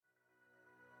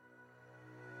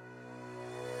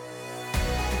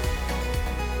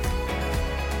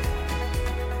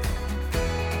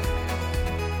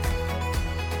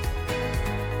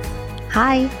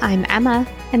Hi, I'm Emma,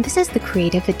 and this is The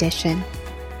Creative Edition.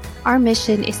 Our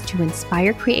mission is to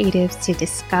inspire creatives to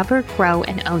discover, grow,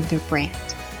 and own their brand.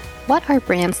 What are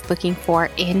brands looking for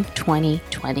in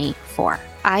 2024?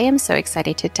 I am so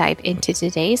excited to dive into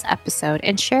today's episode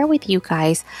and share with you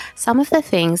guys some of the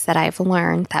things that I've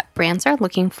learned that brands are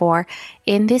looking for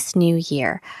in this new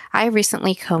year. I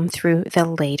recently combed through the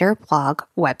Later blog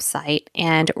website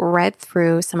and read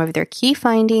through some of their key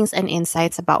findings and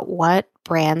insights about what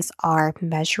brands are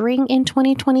measuring in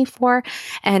 2024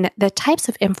 and the types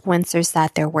of influencers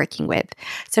that they're working with.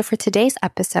 So for today's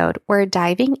episode, we're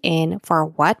diving in for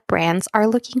what brands are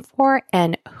looking for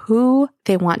and who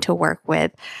they want to work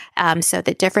with. So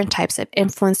the different types of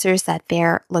influencers that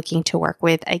they're looking to work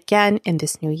with again in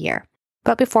this new year.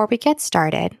 But before we get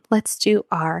started, let's do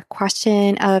our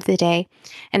question of the day.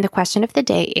 And the question of the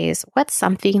day is, what's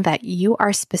something that you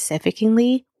are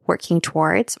specifically working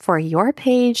towards for your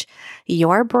page,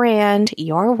 your brand,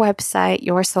 your website,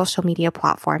 your social media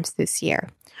platforms this year?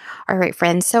 All right,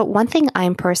 friends. So one thing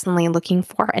I'm personally looking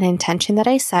for, an intention that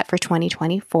I set for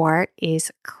 2024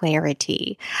 is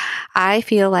clarity. I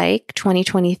feel like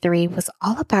 2023 was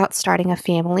all about starting a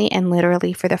family, and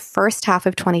literally for the first half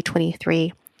of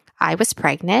 2023, I was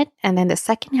pregnant. And then the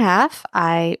second half,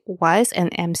 I was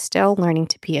and am still learning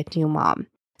to be a new mom.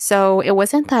 So it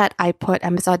wasn't that I put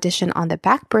Emma's Audition on the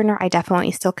back burner. I definitely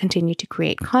still continue to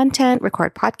create content,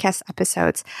 record podcast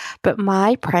episodes, but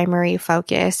my primary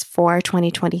focus for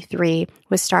 2023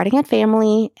 was starting a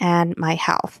family and my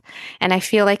health. And I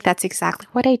feel like that's exactly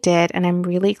what I did. And I'm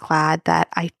really glad that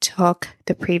I took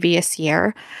the previous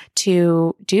year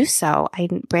to do so.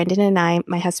 Brandon and I,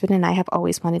 my husband and I, have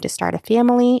always wanted to start a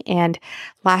family. And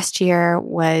last year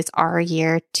was our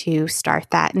year to start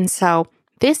that. And so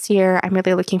this year, I'm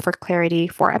really looking for clarity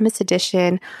for Emma's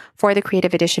Edition, for the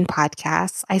Creative Edition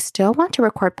podcasts. I still want to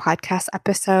record podcast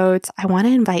episodes. I want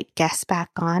to invite guests back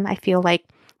on. I feel like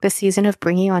the season of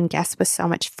bringing on guests was so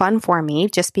much fun for me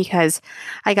just because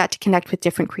I got to connect with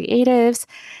different creatives,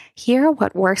 hear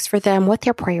what works for them, what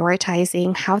they're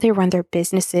prioritizing, how they run their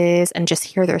businesses, and just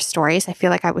hear their stories. I feel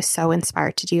like I was so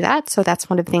inspired to do that. So that's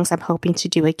one of the things I'm hoping to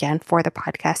do again for the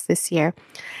podcast this year.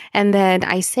 And then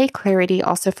I say clarity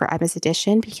also for Emma's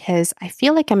Edition because I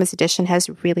feel like Emma's Edition has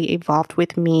really evolved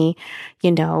with me,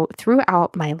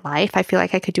 throughout my life. I feel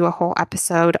like I could do a whole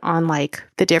episode on like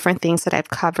the different things that I've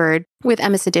covered with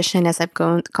Emma's Edition as I've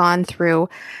gone through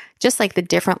just like the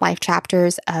different life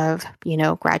chapters of,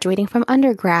 graduating from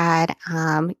undergrad,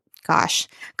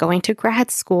 going to grad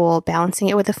school, balancing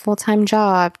it with a full-time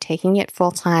job, taking it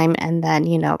full-time, and then,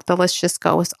 the list just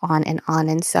goes on and on.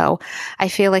 And so I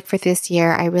feel like for this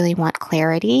year, I really want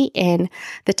clarity in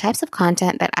the types of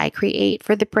content that I create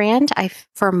for the brand.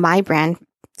 For my brand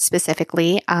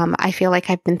specifically, I feel like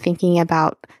I've been thinking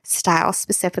about style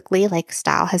specifically. Like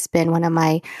style has been one of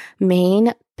my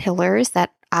main pillars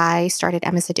that I started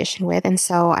Emma's Edition with. And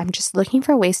so I'm just looking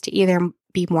for ways to either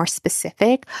be more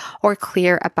specific or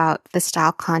clear about the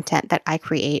style content that I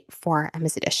create for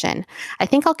Emma's Edition. I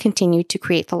think I'll continue to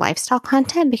create the lifestyle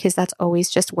content because that's always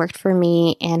just worked for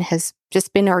me and has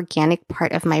just been an organic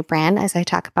part of my brand as I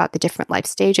talk about the different life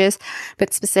stages.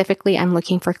 But specifically, I'm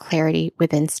looking for clarity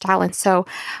within style. And so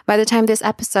by the time this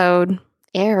episode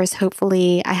airs,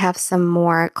 hopefully I have some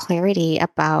more clarity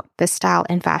about the style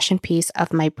and fashion piece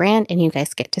of my brand, and you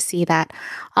guys get to see that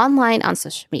online on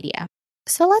social media.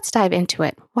 So let's dive into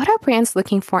it. What are brands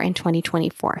looking for in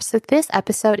 2024? So this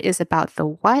episode is about the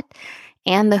what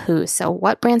and the who. So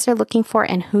what brands are looking for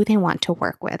and who they want to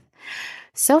work with.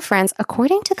 So friends,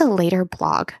 according to the Later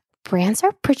blog, brands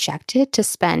are projected to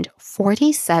spend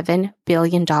 $47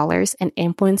 billion in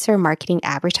influencer marketing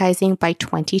advertising by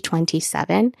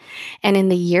 2027. And in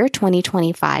the year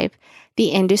 2025, the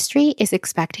industry is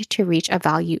expected to reach a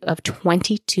value of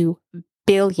 $22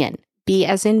 billion, B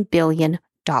as in billion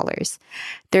dollars.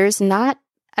 There's not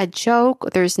a joke.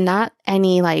 There's not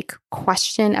any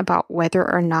question about whether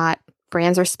or not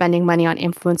brands are spending money on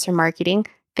influencer marketing.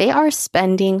 They are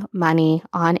spending money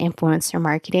on influencer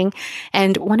marketing.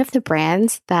 And one of the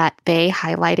brands that they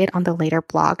highlighted on the Later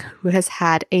blog who has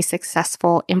had a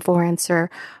successful influencer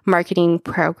marketing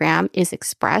program is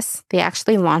Express. They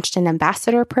actually launched an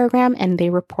ambassador program and they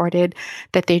reported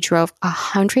that they drove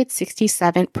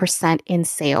 167% in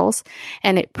sales.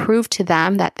 And it proved to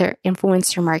them that their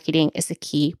influencer marketing is a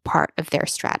key part of their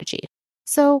strategy.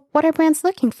 So what are brands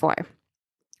looking for?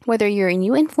 Whether you're a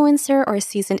new influencer or a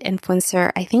seasoned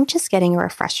influencer, I think just getting a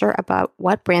refresher about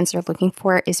what brands are looking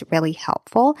for is really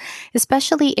helpful,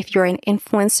 especially if you're an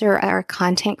influencer or a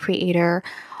content creator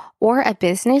or a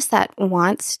business that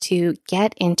wants to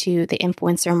get into the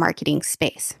influencer marketing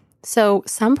space. So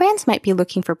some brands might be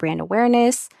looking for brand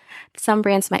awareness. Some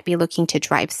brands might be looking to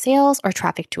drive sales or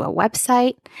traffic to a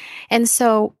website. And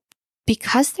so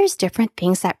because there's different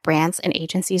things that brands and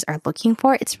agencies are looking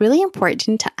for, it's really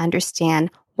important to understand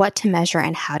what to measure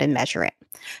and how to measure it.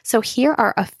 So here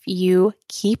are a few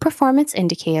key performance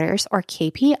indicators or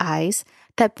KPIs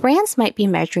that brands might be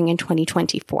measuring in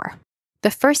 2024.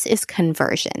 The first is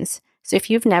conversions. So if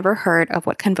you've never heard of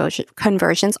what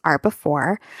conversions are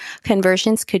before,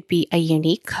 conversions could be a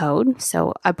unique code.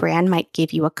 So a brand might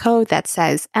give you a code that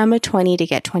says Emma20 to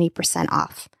get 20%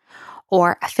 off.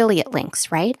 Or affiliate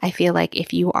links, right? I feel like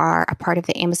if you are a part of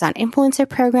the Amazon Influencer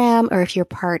Program or if you're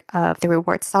part of the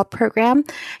Reward Style program,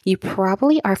 you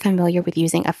probably are familiar with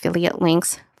using affiliate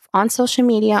links on social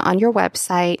media, on your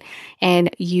website,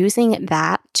 and using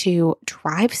that to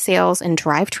drive sales and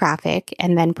drive traffic.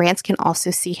 And then brands can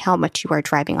also see how much you are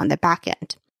driving on the back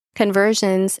end.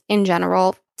 Conversions in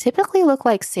general typically look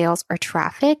like sales or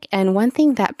traffic. And one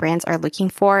thing that brands are looking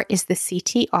for is the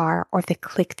CTR or the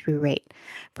click-through rate.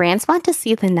 Brands want to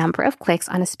see the number of clicks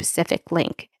on a specific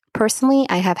link. Personally,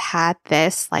 I have had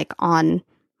this like on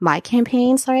my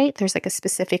campaigns, right? There's like a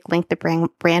specific link the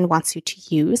brand wants you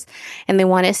to use, and they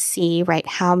want to see, right,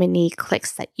 how many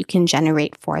clicks that you can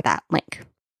generate for that link.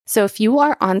 So if you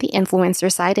are on the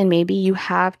influencer side and maybe you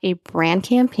have a brand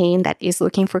campaign that is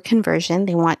looking for conversion,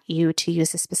 they want you to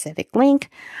use a specific link,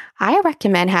 I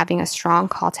recommend having a strong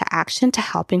call to action to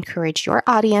help encourage your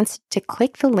audience to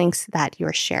click the links that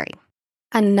you're sharing.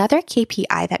 Another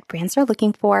KPI that brands are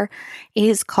looking for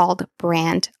is called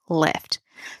brand lift.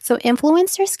 So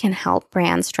influencers can help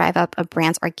brands drive up a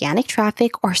brand's organic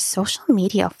traffic or social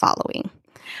media following.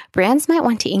 Brands might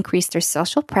want to increase their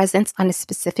social presence on a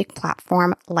specific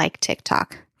platform like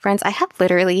TikTok. Friends, I have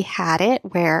literally had it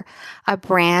where a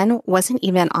brand wasn't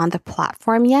even on the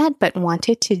platform yet, but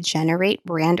wanted to generate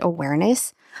brand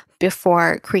awareness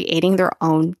before creating their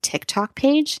own TikTok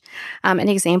page. An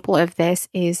example of this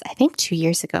is, I think 2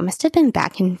 years ago, must have been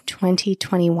back in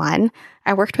 2021.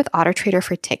 I worked with AutoTrader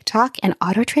for TikTok, and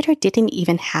AutoTrader didn't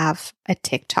even have a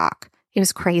TikTok. It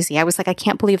was crazy. I was like, I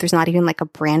can't believe there's not even like a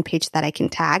brand page that I can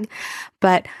tag.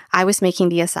 But I was making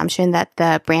the assumption that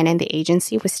the brand and the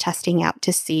agency was testing out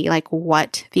to see like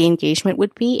what the engagement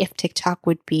would be if TikTok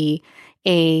would be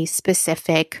a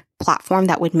specific platform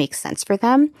that would make sense for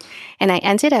them. And I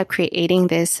ended up creating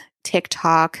this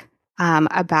TikTok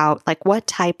about like what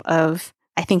type of,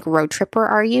 I think, road tripper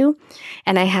are you?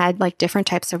 And I had like different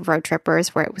types of road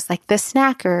trippers where it was like the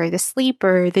snacker, the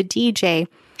sleeper, the DJ.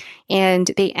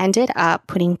 And they ended up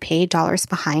putting paid dollars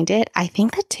behind it. I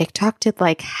think that TikTok did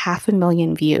like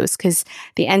 500,000 views because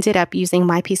they ended up using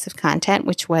my piece of content,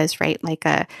 which was, right, like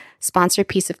a sponsored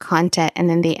piece of content. And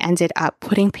then they ended up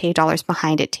putting paid dollars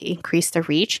behind it to increase the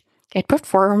reach. It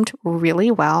performed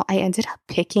really well. I ended up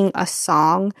picking a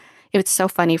song. It was so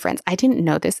funny, friends. I didn't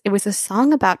know this. It was a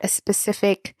song about a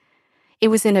specific, it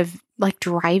was in a like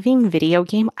driving video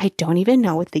game. I don't even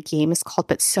know what the game is called,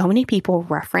 but so many people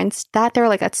referenced that. They're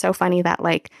like, that's so funny that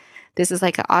like this is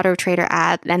like an AutoTrader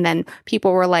ad. And then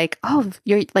people were like, oh,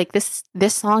 you're like this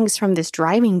song is from this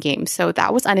driving game. So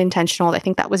that was unintentional. I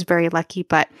think that was very lucky,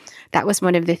 but that was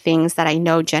one of the things that I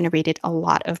know generated a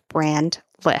lot of brand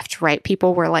lift, right?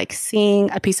 People were like seeing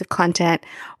a piece of content,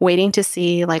 waiting to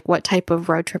see like what type of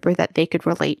road tripper that they could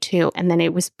relate to. And then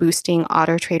it was boosting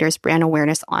AutoTrader's brand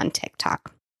awareness on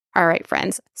TikTok. All right,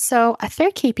 friends. So a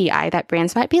third KPI that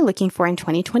brands might be looking for in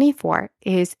 2024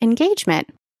 is engagement.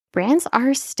 Brands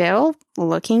are still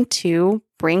looking to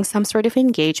bring some sort of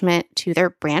engagement to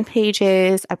their brand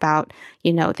pages about,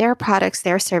 you know, their products,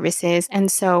 their services. And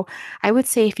so I would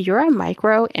say if you're a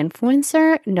micro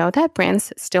influencer, know that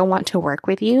brands still want to work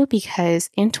with you because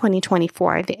in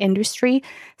 2024, the industry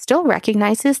still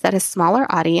recognizes that a smaller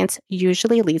audience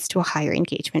usually leads to a higher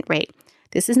engagement rate.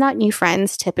 This is not new,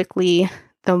 friends. Typically,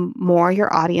 the more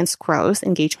your audience grows,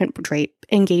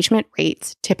 engagement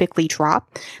rates typically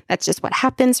drop. That's just what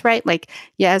happens, right? Like,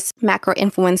 yes, macro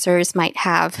influencers might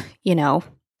have, you know,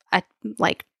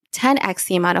 like 10x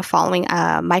the amount of following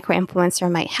a micro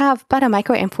influencer might have, but a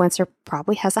micro influencer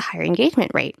probably has a higher engagement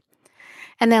rate.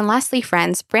 And then lastly,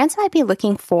 friends, brands might be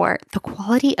looking for the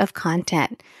quality of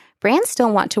content. Brands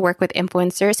still want to work with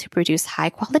influencers who produce high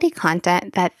quality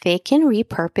content that they can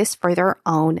repurpose for their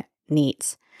own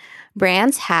needs.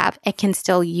 Brands have and can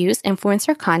still use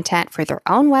influencer content for their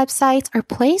own websites or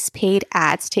place paid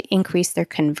ads to increase their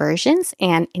conversions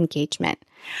and engagement.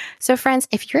 So friends,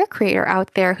 if you're a creator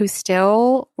out there who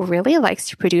still really likes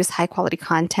to produce high quality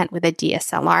content with a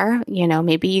DSLR, you know,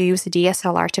 maybe you use a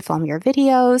DSLR to film your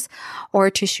videos or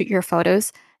to shoot your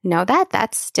photos, know that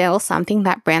that's still something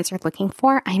that brands are looking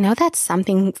for. I know that's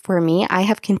something for me. I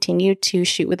have continued to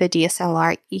shoot with a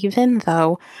DSLR, even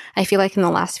though I feel like in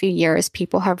the last few years,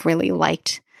 people have really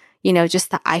liked, just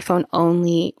the iPhone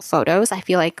only photos. I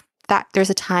feel like that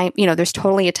there's a time, there's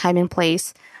totally a time and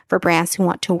place for brands who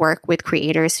want to work with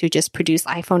creators who just produce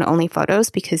iPhone only photos,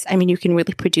 because you can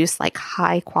really produce like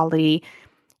high quality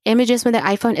images with an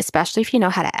iPhone, especially if you know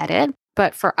how to edit.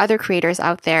 But for other creators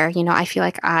out there, I feel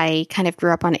like I kind of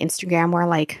grew up on Instagram where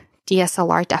like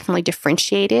DSLR definitely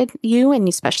differentiated you. And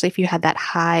especially if you had that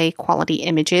high quality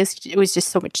images, it was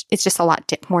just it's just a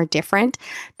lot more different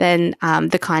than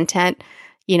the content,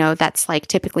 that's like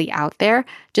typically out there.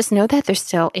 Just know that there's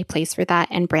still a place for that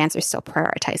and brands are still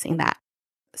prioritizing that.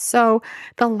 So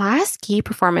the last key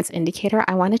performance indicator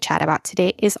I want to chat about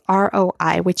today is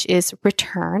ROI, which is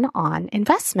return on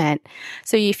investment.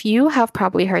 So if you have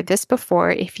probably heard this before,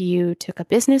 if you took a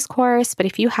business course, but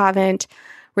if you haven't,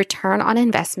 return on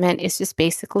investment is just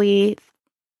basically,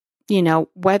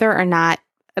 whether or not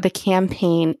the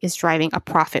campaign is driving a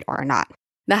profit or not.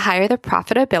 The higher the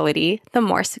profitability, the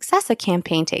more success a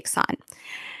campaign takes on.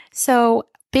 So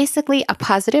basically, a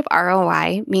positive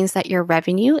ROI means that your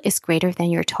revenue is greater than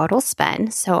your total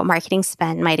spend. So a marketing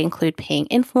spend might include paying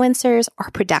influencers or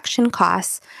production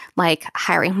costs like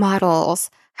hiring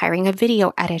models, hiring a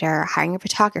video editor, hiring a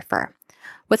photographer.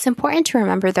 What's important to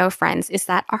remember though, friends, is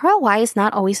that ROI is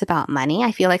not always about money.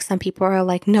 I feel like some people are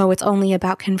like, no, it's only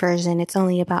about conversion. It's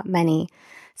only about money.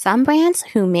 Some brands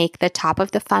who make the top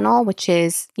of the funnel, which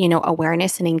is,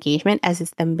 awareness and engagement as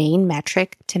is the main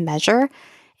metric to measure,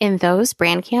 in those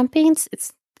brand campaigns,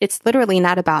 it's literally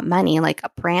not about money. Like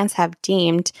brands have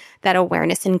deemed that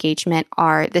awareness and engagement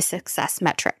are the success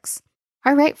metrics.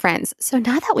 All right, friends. So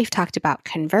now that we've talked about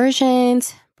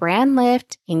conversions, brand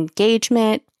lift,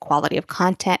 engagement, quality of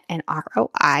content, and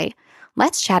ROI,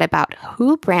 let's chat about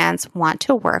who brands want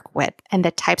to work with and the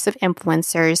types of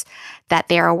influencers that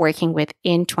they are working with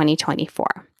in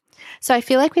 2024. So I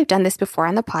feel like we've done this before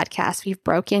on the podcast. We've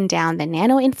broken down the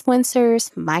nano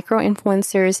influencers, micro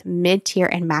influencers, mid-tier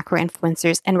and macro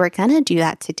influencers, and we're going to do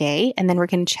that today. And then we're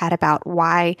going to chat about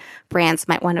why brands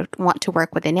might want to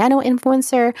work with a nano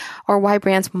influencer or why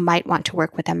brands might want to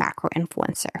work with a macro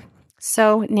influencer.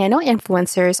 So nano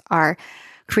influencers are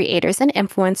creators and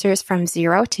influencers from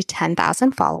 0 to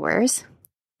 10,000 followers.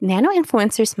 Nano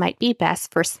influencers might be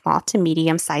best for small to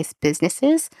medium-sized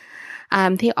businesses.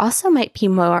 They also might be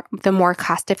the more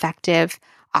cost-effective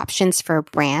options for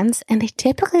brands, and they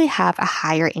typically have a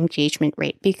higher engagement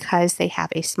rate because they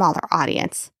have a smaller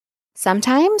audience.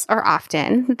 Sometimes or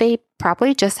often, they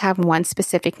probably just have one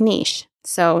specific niche.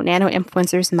 So nano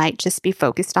influencers might just be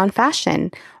focused on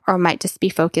fashion or might just be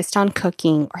focused on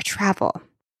cooking or travel.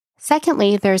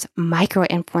 Secondly, there's micro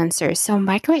influencers. So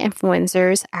micro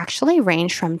influencers actually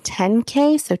range from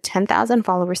 10K, so 10,000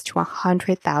 followers, to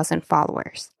 100,000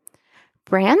 followers.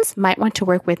 Brands might want to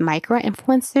work with micro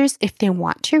influencers if they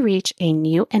want to reach a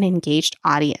new and engaged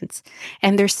audience,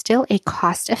 and there's still a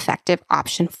cost-effective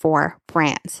option for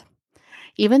brands.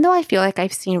 Even though I feel like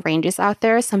I've seen ranges out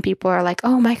there, some people are like,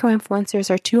 oh, micro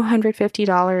influencers are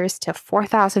 $250 to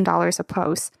 $4,000 a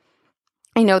post.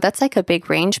 I know that's like a big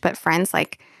range, but friends,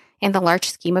 like in the large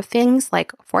scheme of things,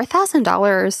 like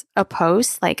 $4,000 a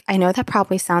post, like I know that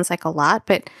probably sounds like a lot,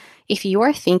 but if you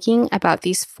are thinking about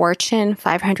these Fortune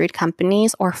 500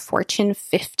 companies or Fortune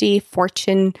 50,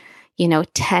 Fortune,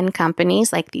 10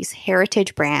 companies, like these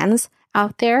heritage brands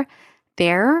out there,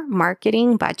 their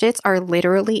marketing budgets are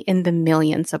literally in the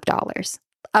millions of dollars.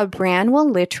 A brand will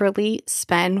literally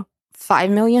spend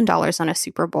 $5 million on a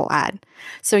Super Bowl ad.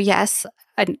 So yes,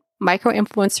 a micro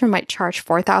influencer might charge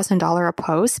 $4,000 a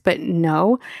post, but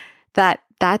know that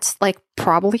that's like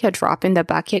probably a drop in the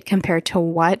bucket compared to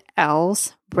what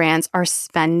else brands are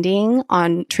spending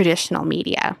on traditional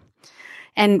media.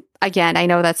 And again, I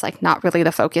know that's like not really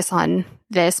the focus on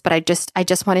this, but I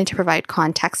just wanted to provide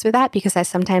context with that because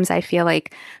sometimes I feel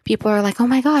like people are like, oh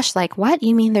my gosh, like what?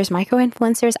 You mean there's micro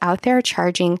influencers out there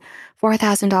charging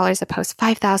 $4,000 a post,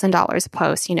 $5,000 a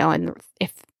post, and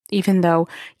even though,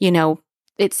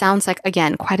 it sounds like,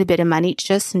 again, quite a bit of money,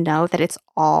 just know that it's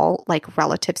all like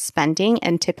relative spending.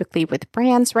 And typically with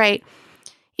brands, right,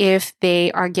 if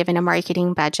they are given a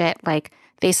marketing budget, like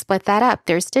they split that up.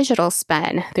 There's digital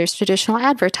spend. There's traditional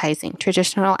advertising.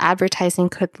 Traditional advertising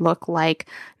could look like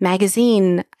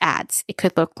magazine ads. It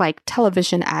could look like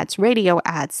television ads, radio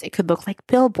ads. It could look like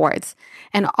billboards.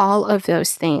 And all of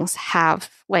those things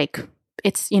have like,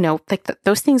 it's,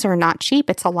 those things are not cheap.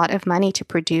 It's a lot of money to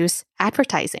produce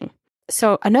advertising.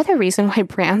 So another reason why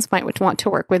brands might want to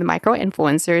work with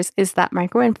micro-influencers is that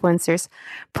micro-influencers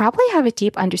probably have a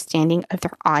deep understanding of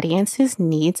their audience's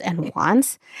needs and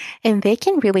wants, and they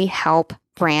can really help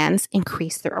brands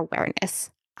increase their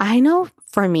awareness. I know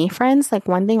for me, friends, like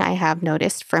one thing I have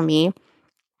noticed for me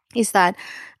is that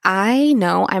I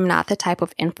know I'm not the type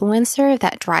of influencer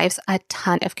that drives a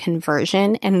ton of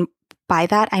conversion. And by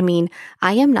that, I mean,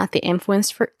 I am not the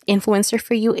influencer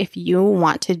for you if you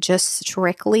want to just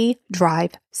strictly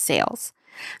drive sales.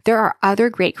 There are other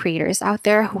great creators out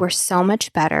there who are so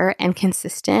much better and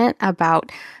consistent about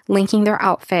linking their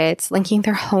outfits, linking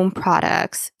their home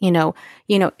products,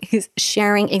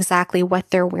 sharing exactly what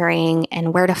they're wearing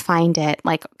and where to find it,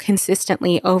 like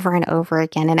consistently over and over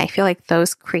again. And I feel like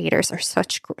those creators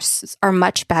are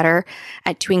much better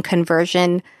at doing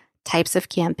conversion types of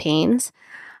campaigns.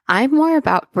 I'm more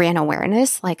about brand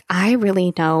awareness. Like I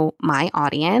really know my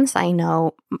audience. I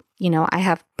know, I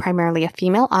have primarily a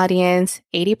female audience.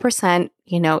 80%,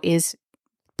 is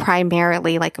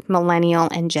primarily like millennial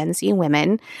and Gen Z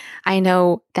women. I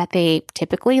know that they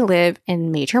typically live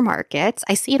in major markets.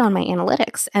 I see it on my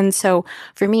analytics. And so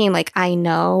for me, like I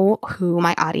know who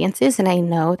my audience is and I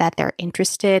know that they're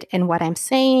interested in what I'm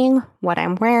saying, what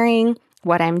I'm wearing,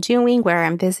 what I'm doing, where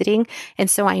I'm visiting. And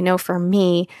so I know for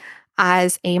me,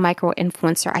 as a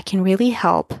micro-influencer, I can really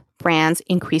help brands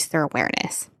increase their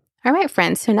awareness. All right,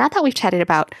 friends. So now that we've chatted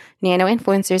about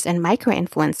nano-influencers and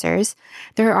micro-influencers,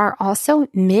 there are also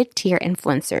mid-tier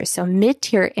influencers. So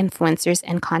mid-tier influencers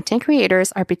and content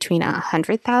creators are between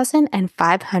 100,000 and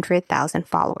 500,000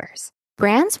 followers.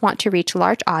 Brands want to reach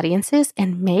large audiences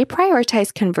and may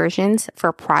prioritize conversions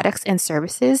for products and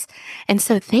services, and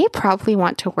so they probably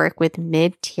want to work with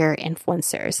mid-tier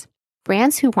influencers.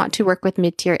 Brands who want to work with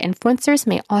mid-tier influencers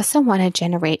may also want to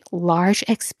generate large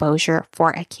exposure for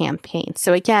a campaign.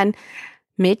 So again,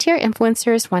 mid-tier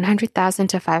influencers, 100,000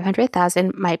 to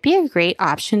 500,000 might be a great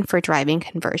option for driving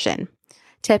conversion.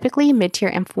 Typically,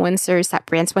 mid-tier influencers that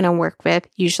brands want to work with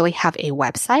usually have a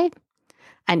website,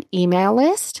 an email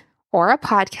list, or a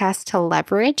podcast to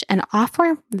leverage and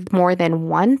offer more than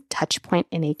one touch point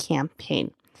in a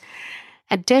campaign.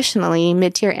 Additionally,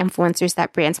 mid-tier influencers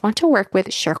that brands want to work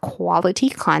with share quality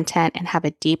content and have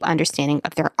a deep understanding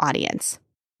of their audience.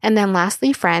 And then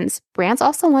lastly, friends, brands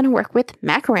also want to work with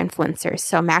macro influencers.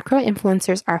 So macro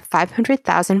influencers are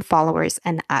 500,000 followers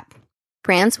and up.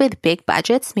 Brands with big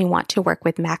budgets may want to work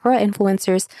with macro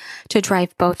influencers to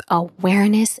drive both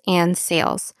awareness and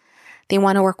sales. They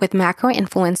want to work with macro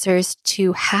influencers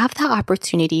to have the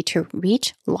opportunity to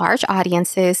reach large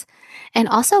audiences and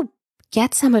also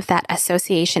get some of that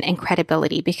association and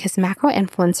credibility because macro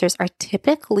influencers are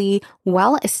typically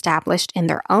well established in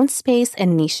their own space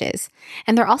and niches.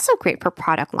 And they're also great for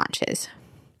product launches.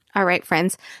 All right,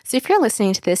 friends. So if you're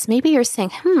listening to this, maybe you're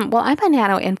saying, well, I'm a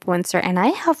nano influencer and I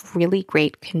have really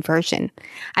great conversion.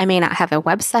 I may not have a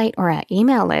website or an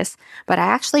email list, but I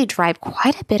actually drive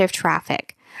quite a bit of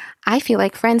traffic. I feel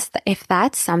like, friends, that if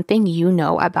that's something you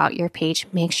know about your page,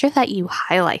 make sure that you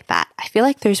highlight that. I feel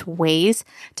like there's ways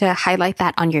to highlight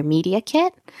that on your media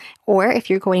kit, or if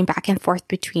you're going back and forth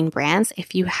between brands,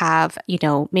 if you have,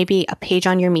 maybe a page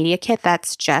on your media kit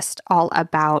that's just all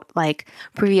about like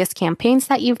previous campaigns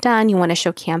that you've done, you want to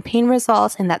show campaign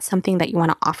results, and that's something that you want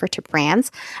to offer to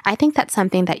brands. I think that's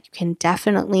something that you can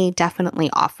definitely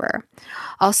offer.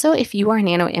 Also, if you are a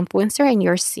nano influencer and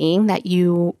you're seeing that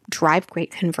you drive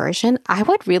great conversion, I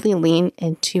would really lean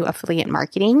into affiliate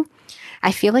marketing.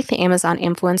 I feel like the Amazon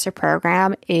influencer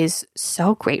program is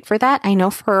so great for that. I know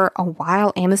for a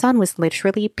while, Amazon was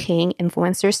literally paying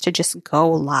influencers to just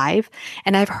go live.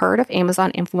 And I've heard of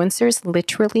Amazon influencers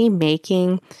literally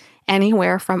making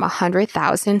anywhere from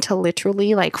 $100,000 to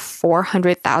literally like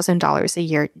 $400,000 a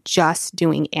year just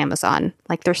doing Amazon.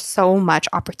 Like there's so much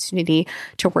opportunity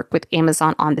to work with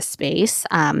Amazon on the space,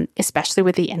 especially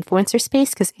with the influencer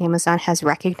space, because Amazon has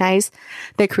recognized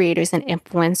the creators and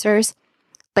influencers.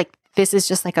 Like this is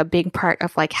just like a big part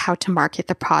of like how to market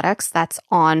the products that's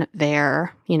on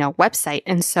their, website.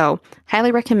 And so highly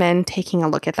recommend taking a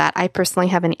look at that. I personally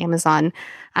have an Amazon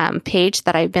page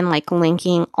that I've been like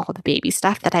linking all the baby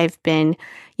stuff that I've been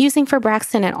using for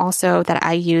Braxton and also that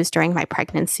I used during my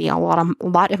pregnancy, a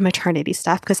lot of maternity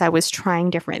stuff because I was trying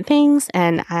different things.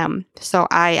 And so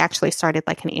I actually started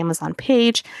like an Amazon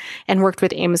page and worked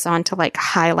with Amazon to like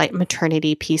highlight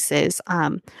maternity pieces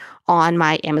on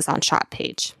my Amazon shop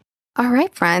page. All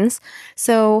right, friends.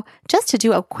 So, just to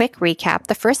do a quick recap,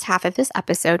 the first half of this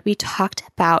episode, we talked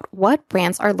about what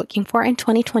brands are looking for in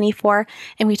 2024,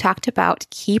 and we talked about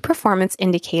key performance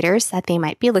indicators that they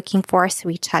might be looking for. So,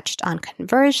 we touched on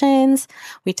conversions,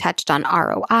 we touched on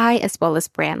ROI, as well as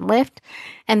brand lift.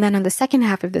 And then on the second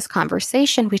half of this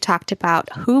conversation, we talked about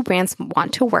who brands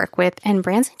want to work with, and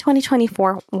brands in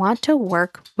 2024 want to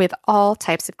work with all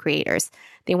types of creators.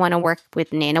 They want to work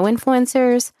with nano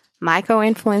influencers, micro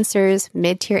influencers,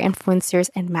 mid-tier influencers,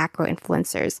 and macro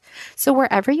influencers. So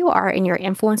wherever you are in your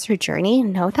influencer journey,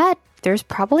 know that there's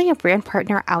probably a brand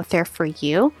partner out there for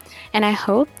you. And I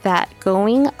hope that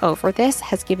going over this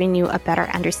has given you a better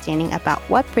understanding about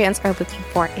what brands are looking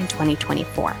for in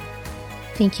 2024.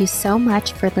 Thank you so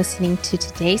much for listening to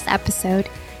today's episode.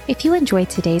 If you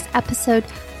enjoyed today's episode,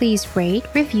 please rate,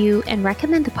 review, and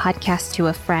recommend the podcast to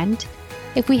a friend.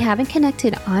 If we haven't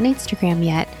connected on Instagram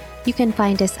yet, you can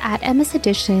find us at Emma's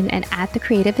Edition and at The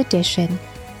Creative Edition.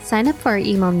 Sign up for our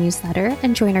email newsletter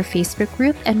and join our Facebook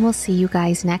group, and we'll see you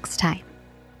guys next time.